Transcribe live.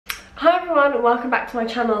Hi everyone and welcome back to my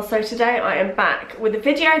channel. So today I am back with a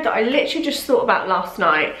video that I literally just thought about last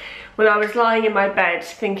night when I was lying in my bed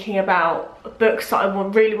thinking about books that I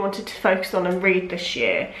really wanted to focus on and read this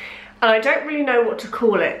year. And I don't really know what to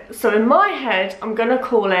call it. So in my head I'm going to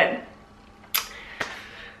call it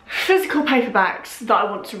physical paperbacks that I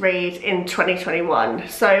want to read in 2021.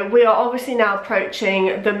 So we are obviously now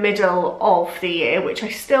approaching the middle of the year, which I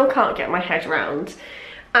still can't get my head around.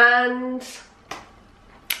 And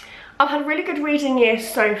I've had a really good reading year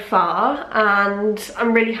so far and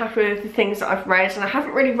I'm really happy with the things that I've read, and I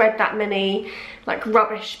haven't really read that many like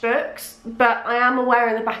rubbish books, but I am aware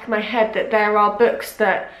in the back of my head that there are books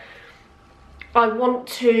that I want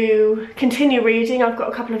to continue reading. I've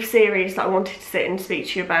got a couple of series that I wanted to sit and speak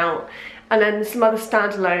to you about, and then some other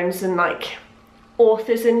standalones and like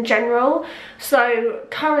authors in general. So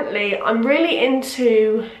currently I'm really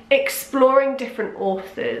into exploring different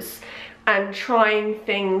authors and trying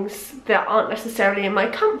things that aren't necessarily in my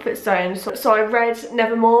comfort zone. So I read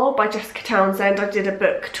Nevermore by Jessica Townsend. I did a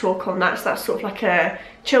book talk on that, so that's sort of like a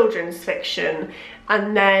children's fiction.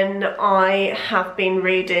 And then I have been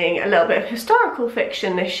reading a little bit of historical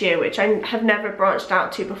fiction this year, which I have never branched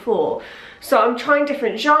out to before. So I'm trying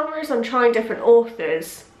different genres, I'm trying different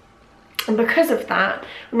authors. And because of that,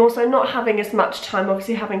 I'm also not having as much time,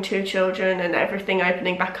 obviously having 2 children and everything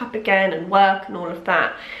opening back up again and work and all of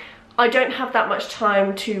that. I don't have that much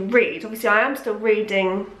time to read. Obviously I am still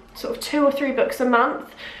reading sort of 2 or 3 books a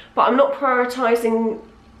month, but I'm not prioritising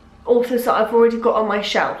authors that I've already got on my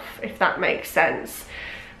shelf, if that makes sense.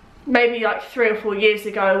 Maybe like 3 or 4 years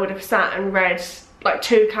ago I would have sat and read like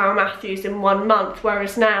 2 Carol Matthews in 1 month,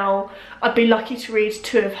 whereas now I'd be lucky to read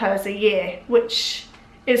 2 of hers a year, which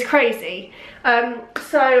is crazy.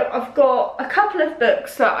 So I've got a couple of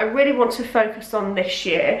books that I really want to focus on this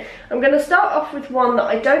year. I'm going to start off with one that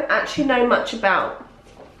I don't actually know much about,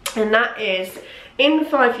 and that is In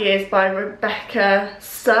 5 Years by Rebecca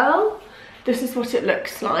Searle. This is what it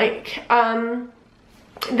looks like.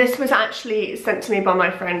 This was actually sent to me by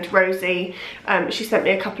my friend Rosie. She sent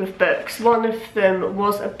me a couple of books. One of them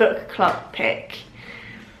was a book club pick.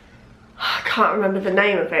 I can't remember the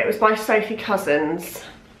name of it. It was by Sophie Cousins.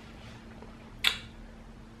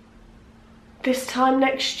 This Time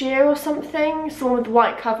Next Year or something. It's the one with the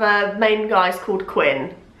white cover, main guy's called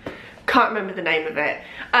Quinn. Can't remember the name of it.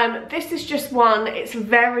 This is just one, it's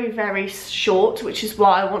very short, which is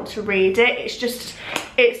why I want to read it. It's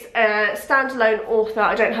a standalone author.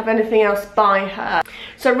 I don't have anything else by her.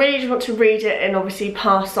 So I really just want to read it and obviously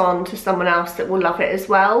pass on to someone else that will love it as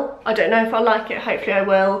well. I don't know if I like it, hopefully I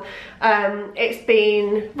will. It's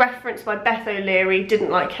been referenced by Beth O'Leary,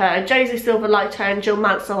 didn't like her. Josie Silver liked her, and Jill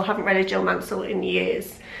Mansell, I haven't read a Jill Mansell in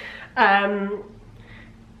years.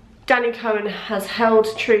 Danny Cohen has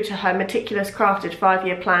held true to her meticulous crafted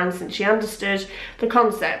 5-year plan since she understood the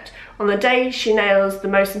concept. On the day she nails the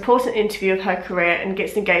most important interview of her career and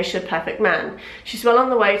gets engaged to a perfect man, she's well on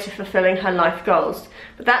the way to fulfilling her life goals.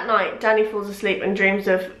 But that night, Danny falls asleep and dreams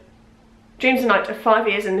a night of 5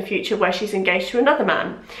 years in the future where she's engaged to another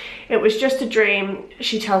man. It was just a dream,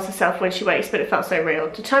 she tells herself when she wakes, but it felt so real.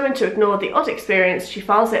 Determined to ignore the odd experience, she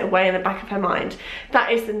files it away in the back of her mind.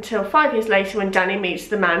 That is until 5 years later when Danny meets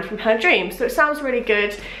the man from her dreams. So it sounds really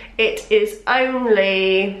good. It is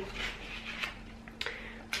only,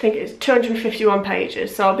 I think it's 251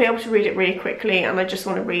 pages, so I'll be able to read it really quickly, and I just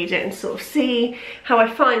want to read it and sort of see how I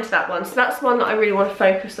find that one. So that's one that I really want to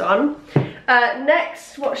focus on.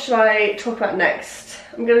 Next, what should I talk about next?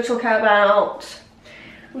 I'm going to talk about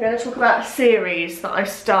a series that I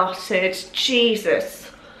started,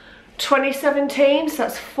 2017, so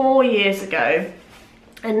that's 4 years ago,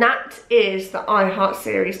 and that is the I Heart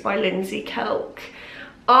series by Lindsay Kelk.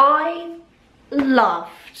 I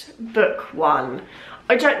loved book 1.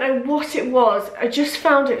 I don't know what it was, I just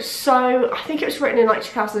found it so, I think it was written in like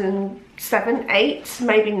 2007, 8,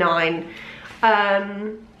 maybe 9.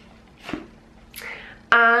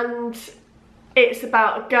 And it's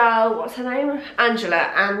about a girl, what's her name? Angela,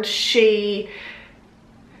 and something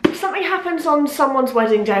happens on someone's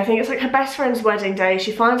wedding day. I think it's like her best friend's wedding day.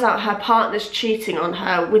 She finds out her partner's cheating on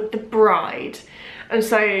her with the bride, and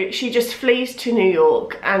so she just flees to New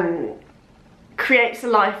York and creates a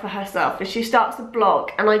life for herself, and she starts a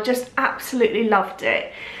blog, and I just absolutely loved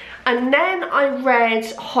it. And then I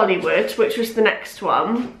read Hollywood, which was the next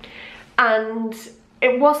one, and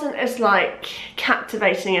it wasn't as like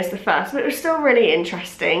captivating as the first, but it was still really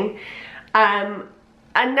interesting. And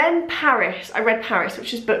then Paris, I read Paris,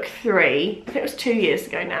 which is book 3. I think it was 2 years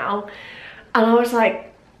ago now. And I was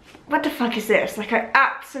like, what the fuck is this? Like, I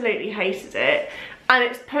absolutely hated it. And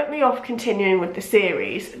it's put me off continuing with the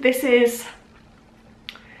series. This is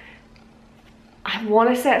I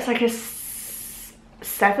want to say it's like a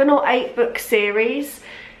 7 or 8 book series.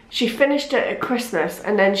 She finished it at Christmas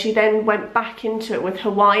and then she then went back into it with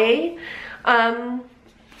Hawaii. I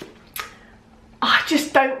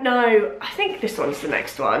just don't know. I think this one's the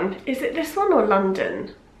next one. Is it this one or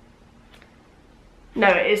London? No,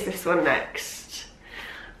 it is this one next.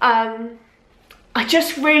 I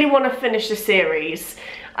just really want to finish the series.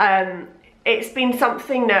 It's been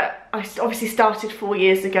something that I obviously started 4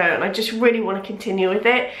 years ago and I just really want to continue with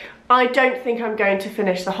it. I don't think I'm going to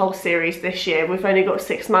finish the whole series this year. We've only got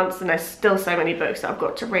 6 months and there's still so many books that I've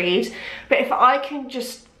got to read. But if I can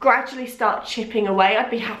just gradually start chipping away, I'd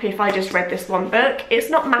be happy if I just read this one book. It's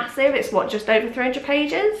not massive, it's what, just over 300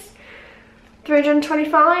 pages?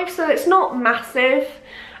 325, so it's not massive.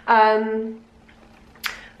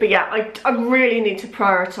 But yeah, I really need to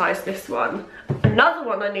prioritise this one. Another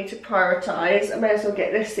one I need to prioritise, I may as well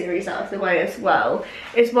get this series out of the way as well,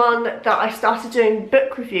 is one that I started doing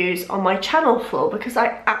book reviews on my channel for because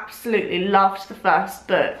I absolutely loved the first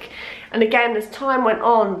book. And again, as time went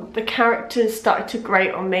on, the characters started to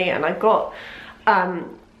grate on me and I got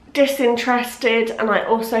disinterested, and I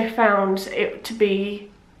also found it to be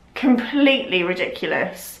completely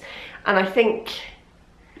ridiculous. And I think,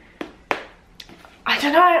 I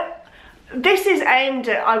don't know, this is aimed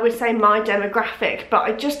at, I would say, my demographic, but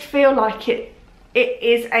I just feel like it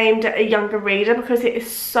is aimed at a younger reader because it is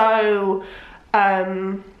so,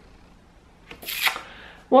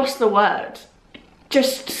 what's the word?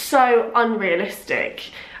 Just so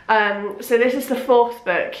unrealistic. So this is the 4th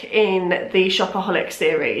book in the Shopaholic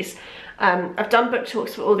series. I've done book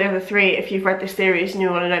talks for all the other 3 if you've read this series and you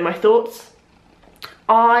want to know my thoughts.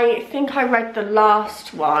 I think I read the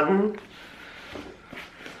last one.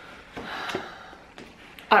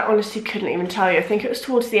 I honestly couldn't even tell you. I think it was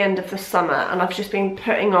towards the end of the summer and I've just been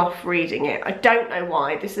putting off reading it. I don't know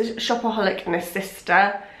why. This is Shopaholic and his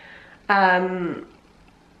sister.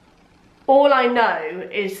 All I know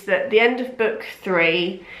is that the end of book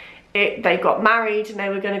 3, they got married and they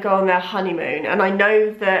were going to go on their honeymoon. And I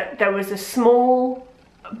know that there was a small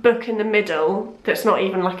book in the middle that's not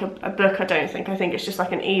even like a book, I don't think. I think it's just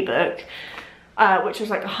like an ebook, which was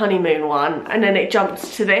like a honeymoon one. And then it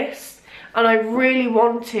jumps to this. And I really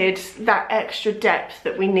wanted that extra depth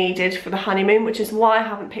that we needed for the honeymoon, which is why I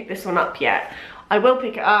haven't picked this one up yet. I will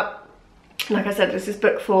pick it up. Like I said, this is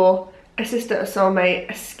book 4, a sister, a soulmate,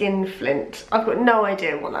 a skinflint. I've got no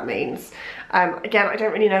idea what that means. Again, I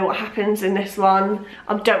don't really know what happens in this one.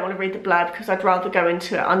 I don't want to read the blurb because I'd rather go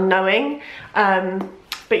into it unknowing.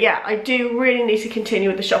 But yeah, I do really need to continue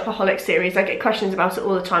with the Shopaholic series. I get questions about it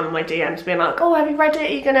all the time in my DMs being like, oh, have you read it?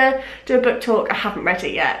 Are you gonna do a book talk? I haven't read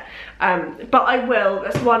it yet. But I will.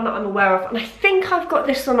 That's one that I'm aware of. And I think I've got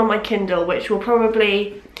this one on my Kindle, which will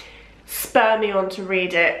probably spur me on to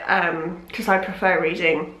read it because I prefer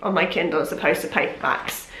reading on my Kindle as opposed to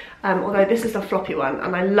paperbacks. Although this is a floppy one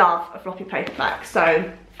and I love a floppy paperback. So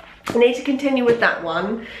I need to continue with that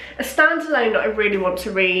one. A standalone that I really want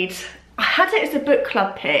to read, I had it as a book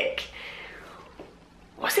club pick,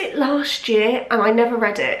 was it last year? And I never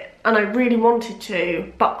read it and I really wanted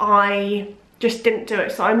to, but I just didn't do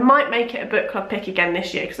it. So I might make it a book club pick again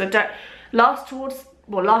this year because I don't, last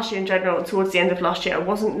year in general and towards the end of last year, I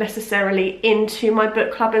wasn't necessarily into my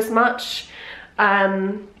book club as much.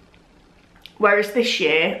 Whereas this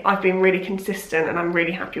year, I've been really consistent and I'm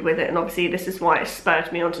really happy with it. And obviously this is why it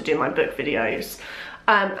spurred me on to do my book videos.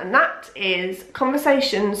 And that is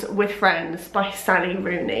Conversations with Friends by Sally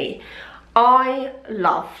Rooney. I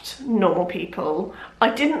loved Normal People.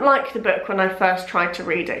 I didn't like the book when I first tried to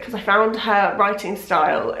read it because I found her writing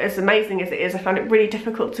style, as amazing as it is, I found it really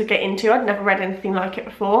difficult to get into. I'd never read anything like it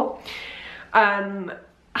before.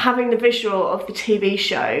 Having the visual of the TV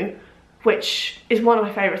show, which is one of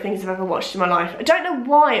my favourite things I've ever watched in my life. I don't know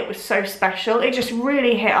why it was so special. It just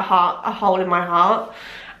really hit a hole in my heart.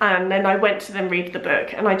 And then I went to then read the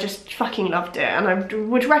book and I just fucking loved it. And I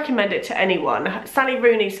would recommend it to anyone. Sally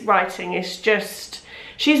Rooney's writing is just,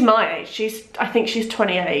 she's my age. I think she's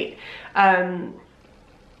 28.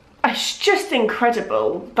 It's just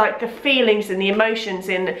incredible. Like the feelings and the emotions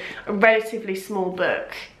in a relatively small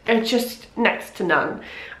book are just next to none.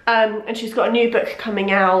 And she's got a new book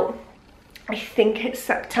coming out, I think it's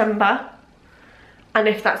September. And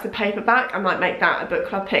if that's the paperback, I might make that a book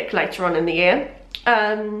club pick later on in the year.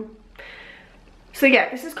 So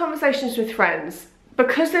yeah, this is Conversations with Friends.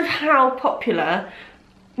 Because of how popular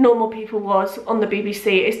Normal People was on the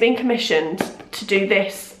BBC, it's been commissioned to do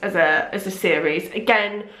this as a series.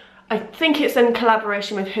 Again, I think it's in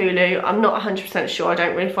collaboration with Hulu. I'm not 100% sure, I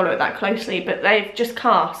don't really follow it that closely, but they've just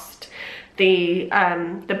cast the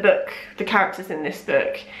characters in this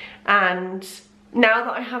book, and now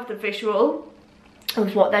that I have the visual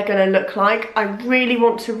of what they're going to look like, I really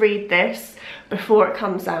want to read this before it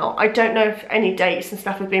comes out. I don't know if any dates and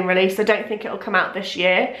stuff have been released. I don't think it'll come out this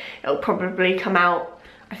year. It'll probably come out,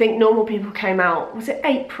 I think Normal People came out, was it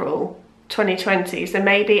April 2020? So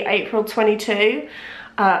maybe April 22.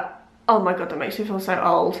 Oh my god, that makes me feel so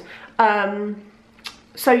old.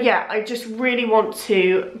 So yeah, I just really want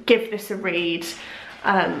to give this a read.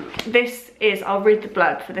 This is, I'll read the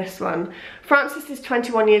blurb for this one. Frances is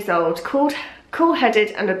 21 years old,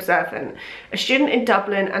 cool-headed and observant, a student in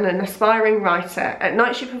Dublin and an aspiring writer. At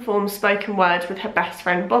night she performs spoken word with her best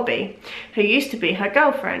friend Bobby, who used to be her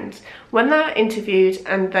girlfriend. When they are interviewed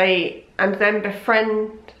and then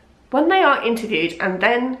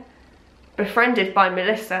befriended by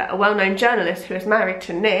Melissa, a well-known journalist who is married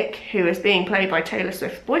to Nick, who is being played by Taylor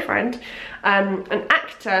Swift's boyfriend, an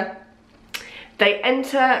actor, they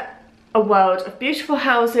enter a world of beautiful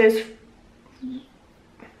houses.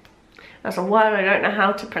 That's a word I don't know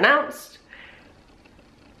how to pronounce.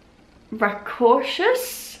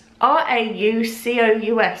 Raucous?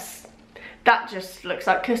 R-A-U-C-O-U-S. That just looks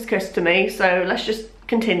like couscous to me, so let's just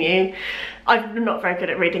continue. I'm not very good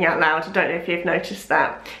at reading out loud, I don't know if you've noticed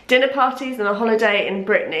that. Dinner parties and a holiday in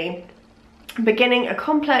Brittany. Beginning a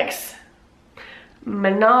complex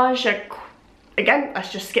menage a... Again,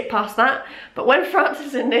 let's just skip past that. But when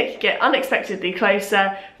Frances and Nick get unexpectedly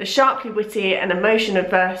closer, the sharply witty and emotion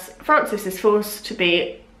averse Frances is forced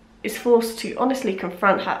to honestly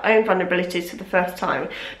confront her own vulnerabilities for the first time.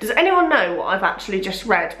 Does anyone know what I've actually just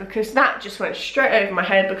read? Because that just went straight over my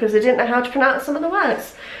head because I didn't know how to pronounce some of the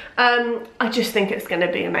words. I just think it's going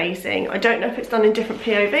to be amazing. I don't know if it's done in different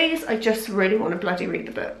POVs. I just really want to bloody read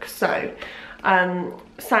the book. So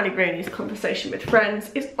Sally Rooney's Conversation with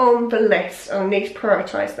Friends is on the list. I need to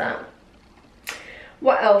prioritise that.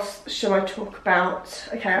 What else should I talk about?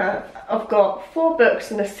 Okay, I've got 4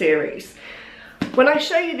 books in a series. When I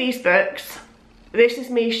show you these books, this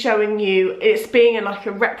is me showing you, it's being like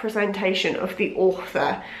a representation of the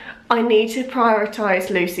author. I need to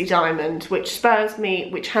prioritise Lucy Diamond, which has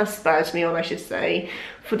spurred me on, I should say,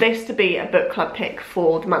 for this to be a book club pick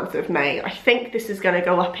for the month of May. I think this is going to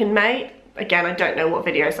go up in May. Again, I don't know what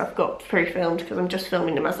videos I've got pre-filmed because I'm just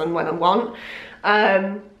filming them as and when I want.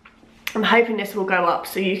 I'm hoping this will go up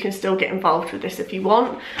so you can still get involved with this if you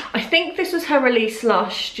want. I think this was her release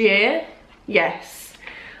last year. Yes.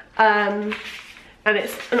 And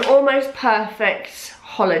it's an almost perfect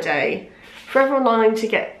holiday for everyone longing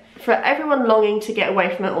to get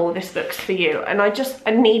away from it all. This book's for you, and I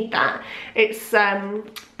need that. It's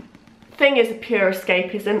thing is a pure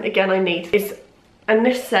escapism. Again, and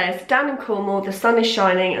this says, down in Cornwall, the sun is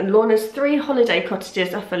shining and Lorna's 3 holiday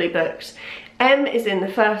cottages are fully booked. Em is in the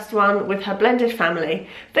first one with her blended family.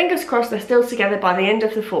 Fingers crossed they're still together by the end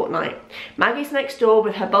of the fortnight. Maggie's next door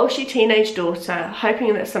with her bolshy teenage daughter,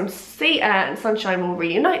 hoping that some sea air and sunshine will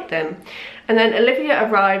reunite them. And then Olivia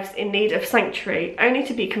arrives in need of sanctuary, only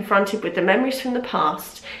to be confronted with the memories from the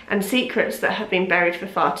past and secrets that have been buried for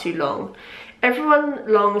far too long. Everyone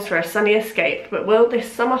longs for a sunny escape, but will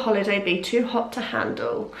this summer holiday be too hot to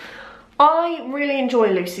handle? I really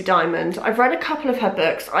enjoy Lucy Diamond. I've read a couple of her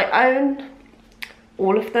books. I own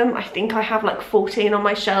all of them. I think I have like 14 on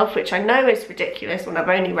my shelf, which I know is ridiculous when I've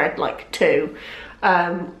only read like 2.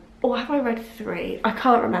 Or have I read 3? I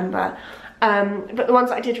can't remember. But the ones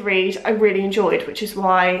that I did read, I really enjoyed, which is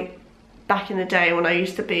why back in the day when I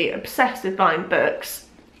used to be obsessed with buying books,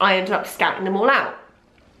 I ended up scouting them all out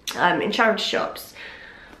in charity shops.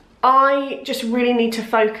 I just really need to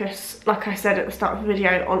focus, like I said at the start of the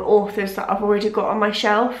video, on authors that I've already got on my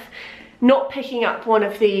shelf. Not picking up one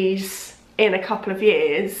of these in a couple of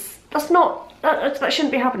years, that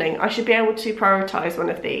shouldn't be happening. I should be able to prioritise one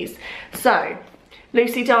of these. So,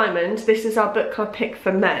 Lucy Diamond, this is our book club pick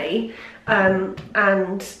for May,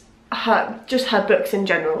 and just her books in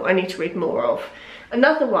general I need to read more of.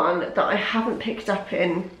 Another one that I haven't picked up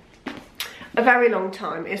in a very long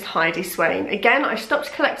time is Heidi Swain. Again, I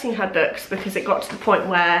stopped collecting her books because it got to the point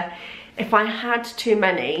where if I had too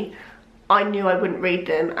many, I knew I wouldn't read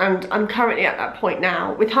them, and I'm currently at that point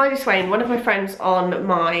now. With Heidi Swain, one of my friends on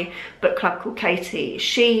my book club called Katie,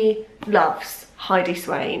 she loves Heidi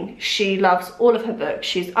Swain. She loves all of her books.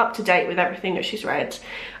 She's up to date with everything that she's read,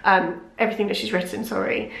 everything that she's written,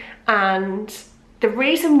 sorry. And the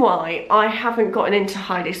reason why I haven't gotten into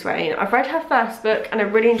Heidi Swain, I've read her first book and I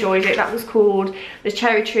really enjoyed it. That was called The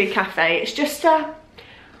Cherry Tree Cafe. It's just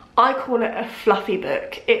I call it a fluffy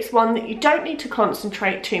book. It's one that you don't need to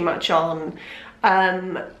concentrate too much on.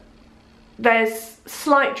 There's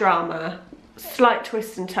slight drama, slight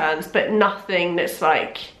twists and turns, but nothing that's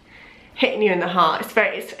like hitting you in the heart.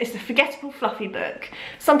 It's a forgettable, fluffy book.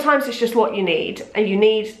 Sometimes it's just what you need,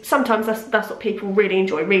 and sometimes that's what people really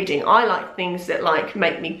enjoy reading. I like things that like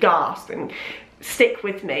make me gasp and stick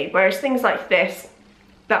with me, whereas things like this,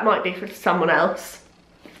 that might be for someone else.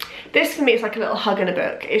 This for me is like a little hug in a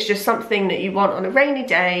book. It's just something that you want on a rainy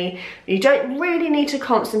day. You don't really need to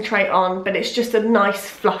concentrate on, but it's just a nice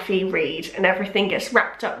fluffy read and everything gets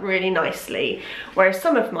wrapped up really nicely. Whereas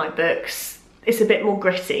some of my books, it's a bit more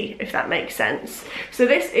gritty, if that makes sense. So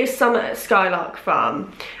this is Summer at Skylark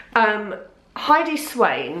Farm. Heidi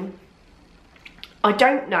Swain, I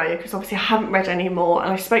don't know, because obviously I haven't read any more,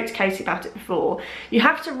 and I spoke to Katie about it before. You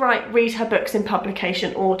have to read her books in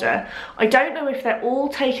publication order. I don't know if they're all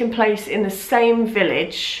taking place in the same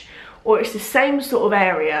village or it's the same sort of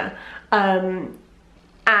area. And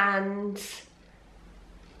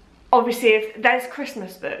obviously if there's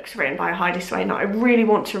Christmas books written by Heidi Swain that I really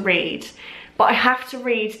want to read, but I have to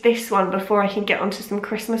read this one before I can get onto some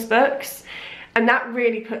Christmas books, and that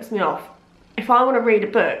really puts me off. If I want to read a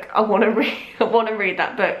book, I want to read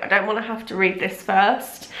that book. I don't want to have to read this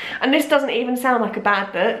first. And this doesn't even sound like a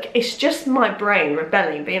bad book. It's just my brain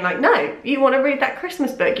rebelling, being like, no, you want to read that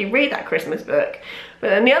Christmas book, you read that Christmas book. But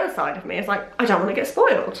then the other side of me is like, I don't want to get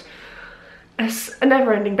spoiled. It's a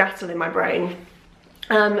never-ending battle in my brain.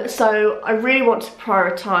 So I really want to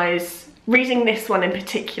prioritise reading this one in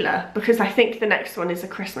particular, because I think the next one is a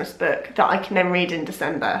Christmas book that I can then read in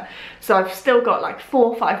December. So I've still got like 4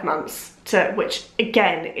 or 5 months to, which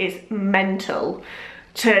again is mental,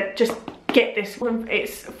 to just get this one.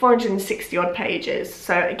 It's 460 odd pages,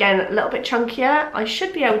 so again a little bit chunkier. I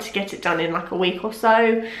should be able to get it done in like a week or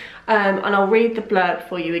so, and I'll read the blurb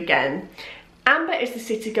for you again. Amber is the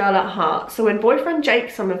city girl at heart, so when boyfriend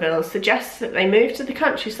Jake Somerville suggests that they move to the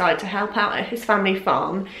countryside to help out at his family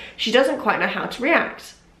farm, she doesn't quite know how to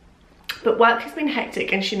react. But work has been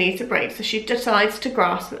hectic and she needs a break, so she decides to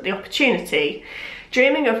grasp at the opportunity.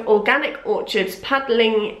 Dreaming of organic orchards,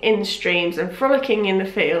 paddling in streams and frolicking in the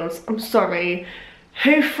fields. I'm sorry,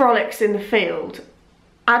 who frolics in the field?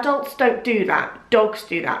 Adults don't do that, dogs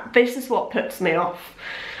do that. This is what puts me off.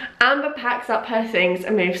 Amber packs up her things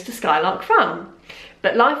and moves to Skylark Farm.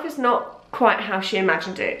 But life is not quite how she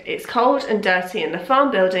imagined it. It's cold and dirty and the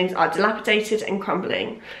farm buildings are dilapidated and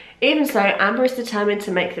crumbling. Even so, Amber is determined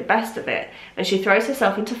to make the best of it, and she throws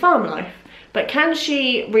herself into farm life. But can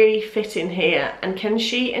she really fit in here? And can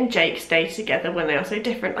she and Jake stay together when they are so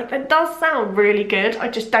different? Like, that does sound really good. I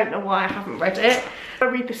just don't know why I haven't read it. I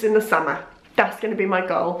read this in the summer. That's going to be my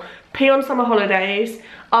goal. Pee on summer holidays,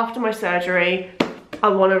 after my surgery, I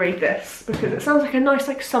want to read this because it sounds like a nice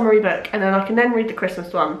like summery book, and then I can then read the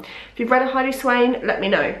Christmas one. If you've read a Heidi Swain, let me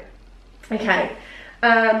know. Okay.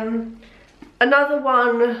 Another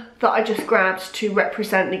one that I just grabbed to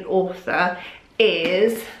represent the author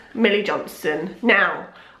is Millie Johnson. Now,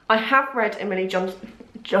 I have read a Millie Johnson,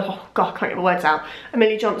 oh God, I can't get my words out. A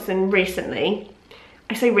Millie Johnson recently.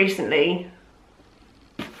 I say recently.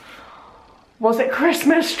 Was it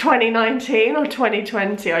Christmas 2019 or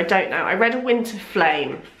 2020? I don't know. I read A Winter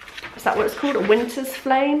Flame. Is that what it's called? A Winter's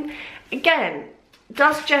Flame? Again,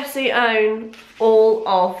 does Jessie own all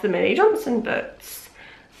of the Millie Johnson books?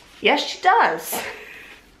 Yes, she does.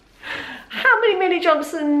 How many Millie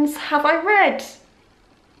Johnsons have I read?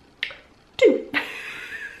 2.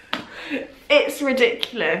 It's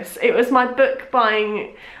ridiculous. It was my book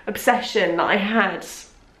buying obsession that I had.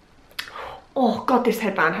 Oh God, this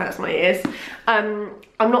headband hurts my ears. I'm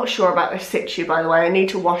not sure about this situ, by the way. I need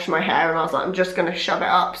to wash my hair, and I was like, I'm just gonna shove it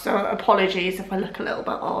up. So apologies if I look a little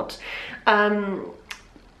bit odd.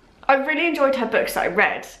 I really enjoyed her books that I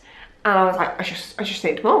read, and I was like, I just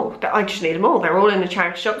need them all. I just need them all. They're all in the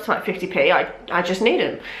charity shop. It's like 50p. I just need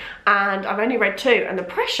them. And I've only read 2, and the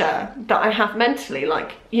pressure that I have mentally,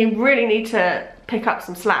 like, you really need to pick up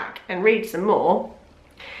some slack and read some more,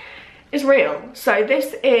 is real. So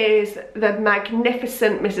this is The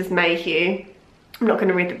Magnificent Mrs. Mayhew. I'm not going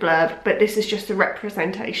to read the blurb, but this is just a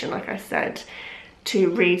representation, like I said,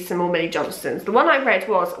 to read some more Millie Johnsons. The one I read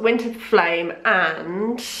was Winter Flame,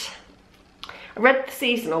 and I read the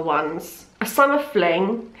seasonal ones, A Summer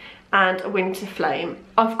Fling and A Winter Flame.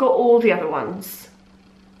 I've got all the other ones,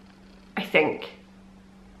 I think.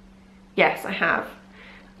 Yes, I have.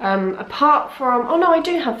 Apart from, oh no, I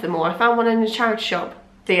do have them all. I found one in the charity shop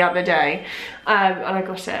the other day, and I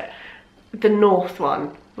got it. The North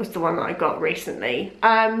one was the one that I got recently.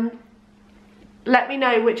 Let me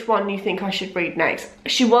know which one you think I should read next.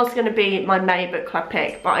 She was going to be my May book club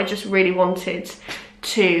pick, but I just really wanted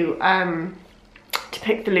to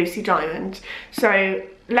pick the Lucy Diamond. So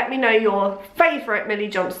let me know your favourite Millie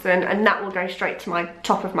Johnston, and that will go straight to my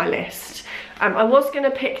top of my list. I was going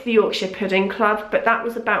to pick the Yorkshire Pudding Club, but that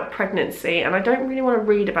was about pregnancy, and I don't really want to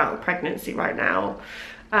read about pregnancy right now.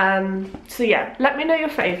 So yeah, let me know your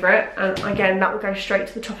favourite, and again, that will go straight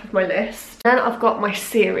to the top of my list. Then I've got my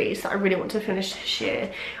series that I really want to finish this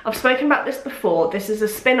year. I've spoken about this before. This is a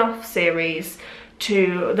spin-off series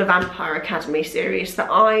to the Vampire Academy series that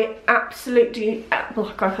I absolutely, well,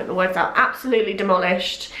 I can't put the words out, absolutely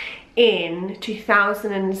demolished in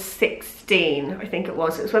 2016, I think it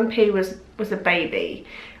was. It was when P was a baby,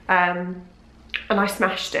 and I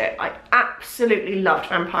smashed it. I absolutely loved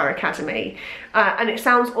Vampire Academy, and it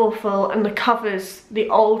sounds awful, and the covers, the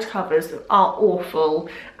old covers, are awful,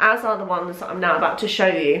 as are the ones that I'm now about to show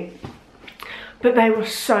you. But they were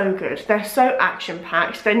so good. They're so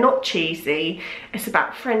action-packed. They're not cheesy. It's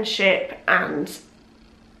about friendship and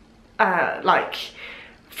like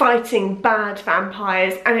fighting bad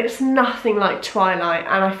vampires, and it's nothing like Twilight.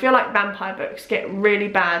 And I feel like vampire books get really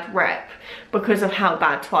bad rep because of how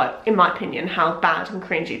bad in my opinion, how bad and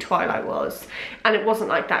cringy Twilight was. And it wasn't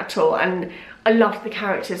like that at all. And I loved the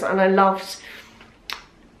characters, and I loved,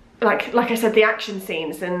 like I said, the action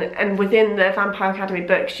scenes, and within the Vampire Academy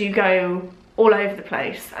books you go all over the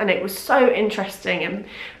place, and it was so interesting, and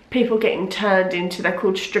people getting turned into, they're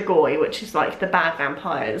called Strigoi, which is like the bad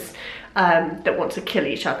vampires that want to kill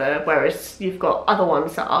each other, whereas you've got other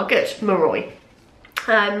ones that are good, Moroi.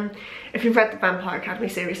 If you've read the Vampire Academy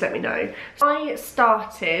series, let me know. I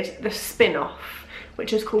started the spin-off,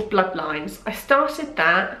 which is called Bloodlines. I started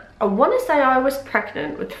that, I want to say I was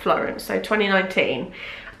pregnant with Florence, so 2019,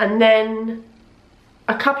 and then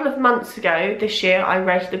a couple of months ago this year I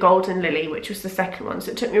read The Golden Lily, which was the second one,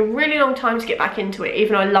 so it took me a really long time to get back into it,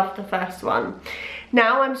 even though I loved the first one.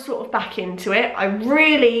 Now I'm sort of back into it. I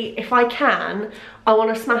really, if I can, I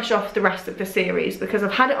want to smash off the rest of the series because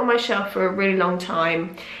I've had it on my shelf for a really long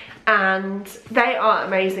time, and they are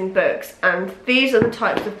amazing books, and these are the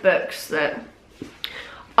types of books that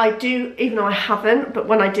I do, even though I haven't, but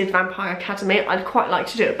when I did Vampire Academy I'd quite like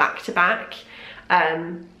to do it back to back,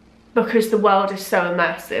 because the world is so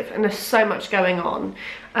immersive and there's so much going on.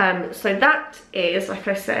 So that is, like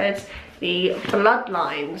I said, the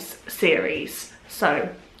Bloodlines series. So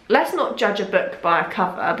let's not judge a book by a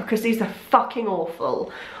cover because these are fucking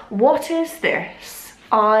awful. What is this?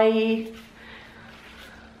 It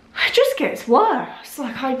just gets worse.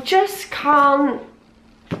 Like, I just can't.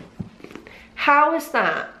 How has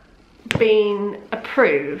that been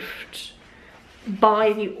approved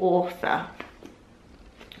by the author?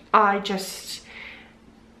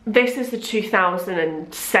 This is the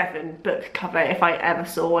 2007 book cover, if I ever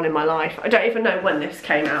saw one in my life. I don't even know when this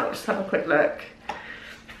came out. Just have a quick look.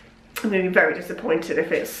 I'm going to be very disappointed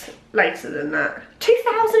if it's later than that.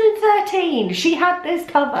 2013! She had this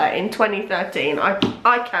cover in 2013.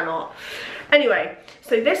 I cannot. Anyway,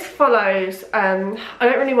 so this follows, I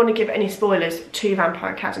don't really want to give any spoilers to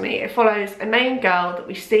Vampire Academy. It follows a main girl that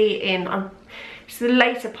we see in it's the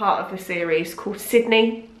later part of the series, called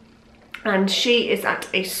Sydney. And she is at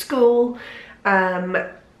a school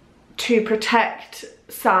to protect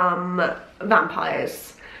some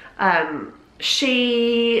vampires.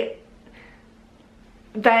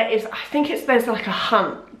 There's like a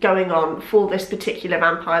hunt going on for this particular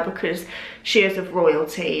vampire because she is of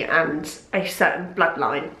royalty and a certain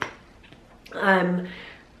bloodline. And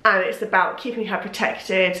it's about keeping her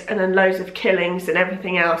protected, and then loads of killings and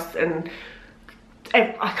everything else, and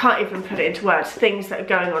I can't even put it into words, things that are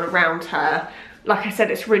going on around her. Like I said,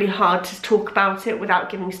 it's really hard to talk about it without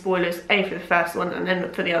giving spoilers, A, for the first one, and then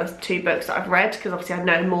for the other two books that I've read, because obviously I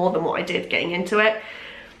know more than what I did getting into it.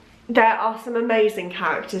 There are some amazing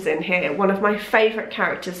characters in here. One of my favourite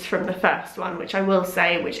characters from the first one, which I will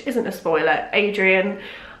say, which isn't a spoiler, Adrian.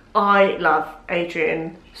 I love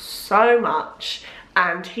Adrian so much,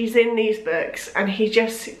 and he's in these books and he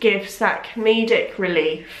just gives that comedic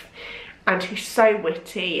relief, and he's so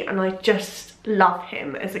witty, and I just love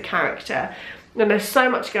him as a character. And there's so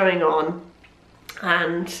much going on,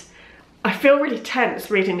 and I feel really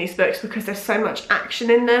tense reading these books because there's so much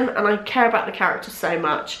action in them, and I care about the characters so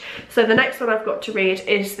much. So the next one I've got to read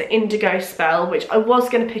is The Indigo Spell, which I was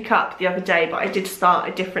going to pick up the other day, but I did start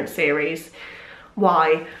a different series.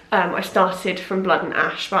 Why? I started From Blood and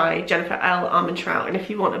Ash by Jennifer L. Armentrout, and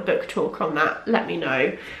if you want a book talk on that, let me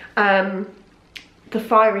know. The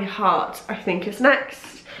Fiery Heart, I think, is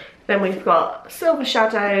next. Then we've got Silver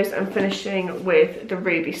Shadows, and finishing with The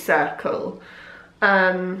Ruby Circle.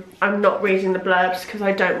 I'm not reading the blurbs because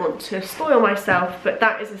I don't want to spoil myself, but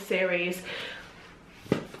that is a series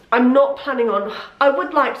I'm not planning on, I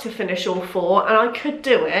would like to finish all 4 and I could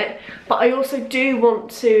do it, but I also do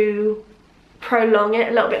want to prolong it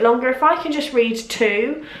a little bit longer. If I can just read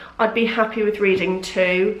 2, I'd be happy with reading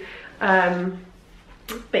 2.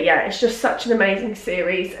 But yeah, it's just such an amazing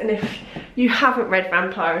series, and if you haven't read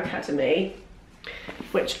Vampire Academy,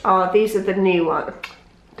 which are, these are the new ones,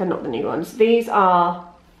 they're not the new ones, these are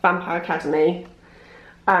Vampire Academy,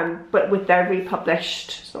 but with their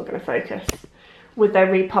republished, it's not going to focus, with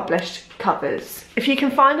their republished covers. If you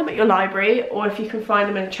can find them at your library, or if you can find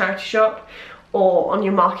them in a charity shop or on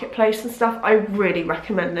your marketplace and stuff, I really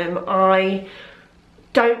recommend them. I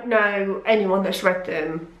don't know anyone that's read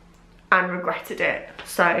them and regretted it,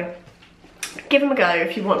 so give them a go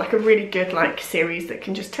if you want like a really good like series that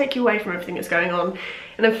can just take you away from everything that's going on.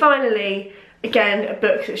 And then finally, again, a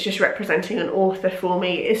book that's just representing an author for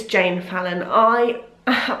me is Jane Fallon. I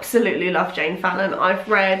absolutely love Jane Fallon. I've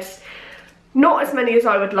read not as many as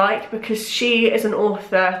I would like, because she is an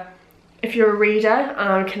author, if you're a reader, and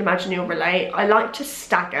I can imagine you'll relate, I like to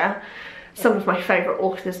stagger some of my favourite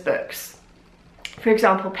authors' books. For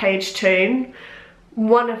example, Paige Toon,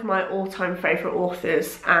 one of my all-time favourite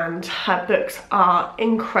authors, and her books are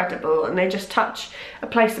incredible and they just touch a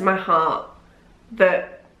place in my heart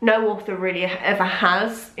that no author really ever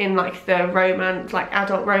has in like the romance, like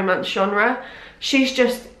adult romance genre. She's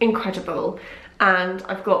just incredible, and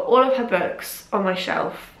I've got all of her books on my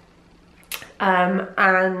shelf,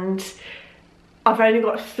 and I've only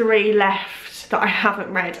got 3 left that I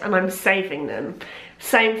haven't read and I'm saving them.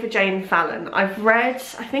 Same for Jane Fallon. I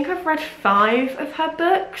think I've read 5 of her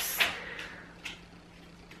books.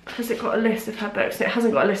 Has it got a list of her books? It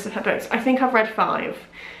hasn't got a list of her books. I think I've read 5,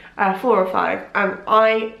 4 or 5, and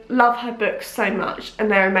I love her books so much, and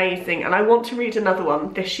they're amazing, and I want to read another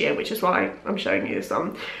one this year, which is why I'm showing you this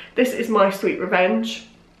one. This is My Sweet Revenge.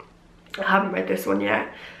 I haven't read this one yet.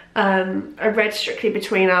 I read Strictly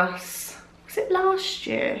Between Us, was it last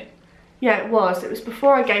year? Yeah, it was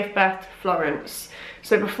before I gave birth to Florence.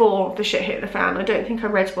 So before the shit hit the fan. I don't think I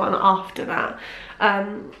read one after that.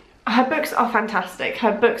 Her books are fantastic.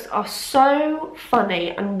 Her books are so funny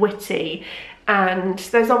and witty, and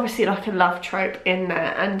there's obviously like a love trope in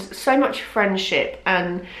there, and so much friendship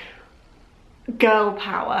and girl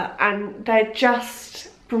power, and they're just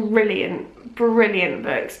brilliant, brilliant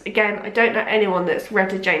books. Again, I don't know anyone that's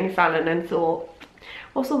read a Jane Fallon and thought,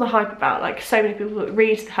 what's all the hype about? Like, so many people that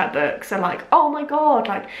read her books are like, oh my god,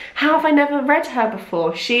 like, how have I never read her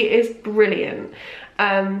before? She is brilliant.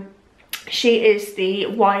 She is the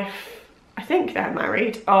wife, I think they're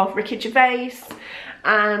married, of Ricky Gervais,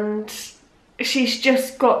 and she's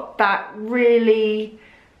just got that really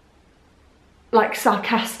like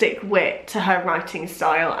sarcastic wit to her writing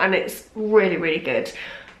style, and it's really, really good.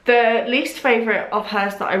 The least favourite of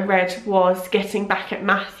hers that I read was Getting Back at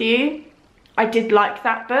Matthew. I did like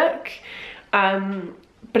that book,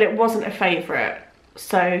 but it wasn't a favourite,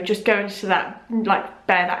 so just go into that, like,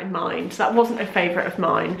 bear that in mind. That wasn't a favourite of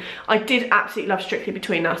mine. I did absolutely love Strictly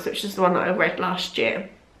Between Us, which is the one that I read last year.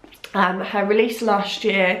 Her release last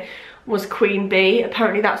year was Queen Bee.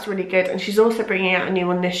 Apparently that's really good, and she's also bringing out a new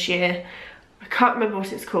one this year. I can't remember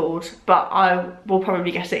what it's called, but I will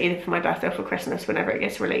probably get it either for my birthday or for Christmas whenever it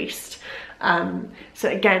gets released. So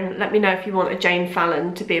again, let me know if you want a Jane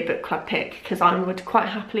Fallon to be a book club pick, because I would quite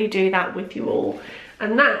happily do that with you all.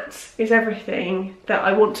 And that is everything that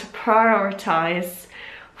I want to prioritise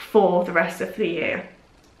for the rest of the year.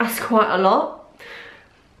 That's quite a lot.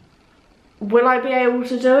 Will I be able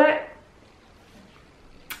to do it?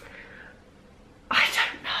 I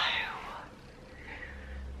don't know.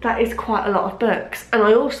 That is quite a lot of books, and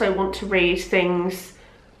I also want to read things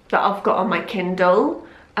that I've got on my Kindle.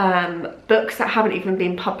 Books that haven't even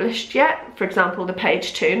been published yet. For example, the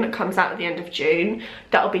Paige Toon that comes out at the end of June.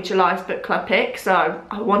 That'll be July's book club pick, so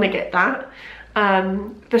I want to get that.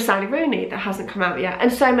 The Sally Rooney that hasn't come out yet,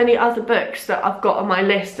 and so many other books that I've got on my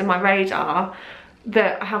list and my radar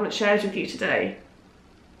that I haven't shared with you today.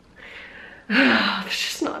 There's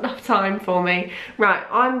just not enough time for me. Right,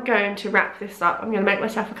 I'm going to wrap this up. I'm going to make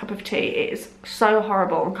myself a cup of tea. It is so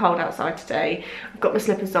horrible and cold outside today. I've got my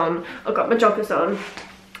slippers on, I've got my joggers on,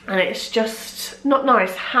 and it's just not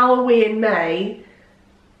nice. How are we in May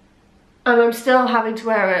and I'm still having to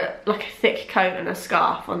wear a thick coat and a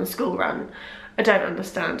scarf on the school run? I don't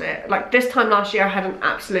understand it. Like, this time last year I had an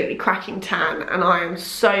absolutely cracking tan and I am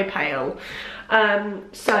so pale.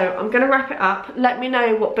 So I'm gonna wrap it up. Let me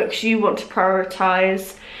know what books you want to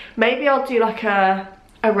prioritise. Maybe I'll do like a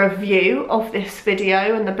review of this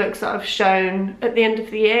video and the books that I've shown at the end of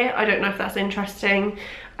the year. I don't know if that's interesting.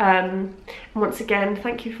 And once again,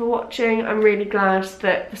 thank you for watching. I'm really glad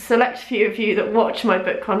that the select few of you that watch my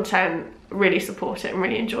book content really support it and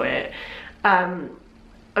really enjoy it.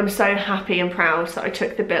 I'm so happy and proud that I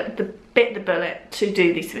took the bullet to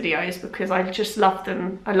do these videos, because I just love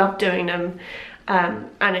them. I love doing them,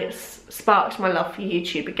 and it's sparked my love for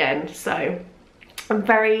YouTube again. So I'm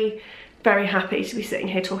very, very happy to be sitting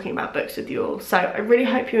here talking about books with you all. So I really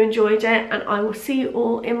hope you enjoyed it, and I will see you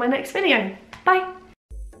all in my next video. Bye.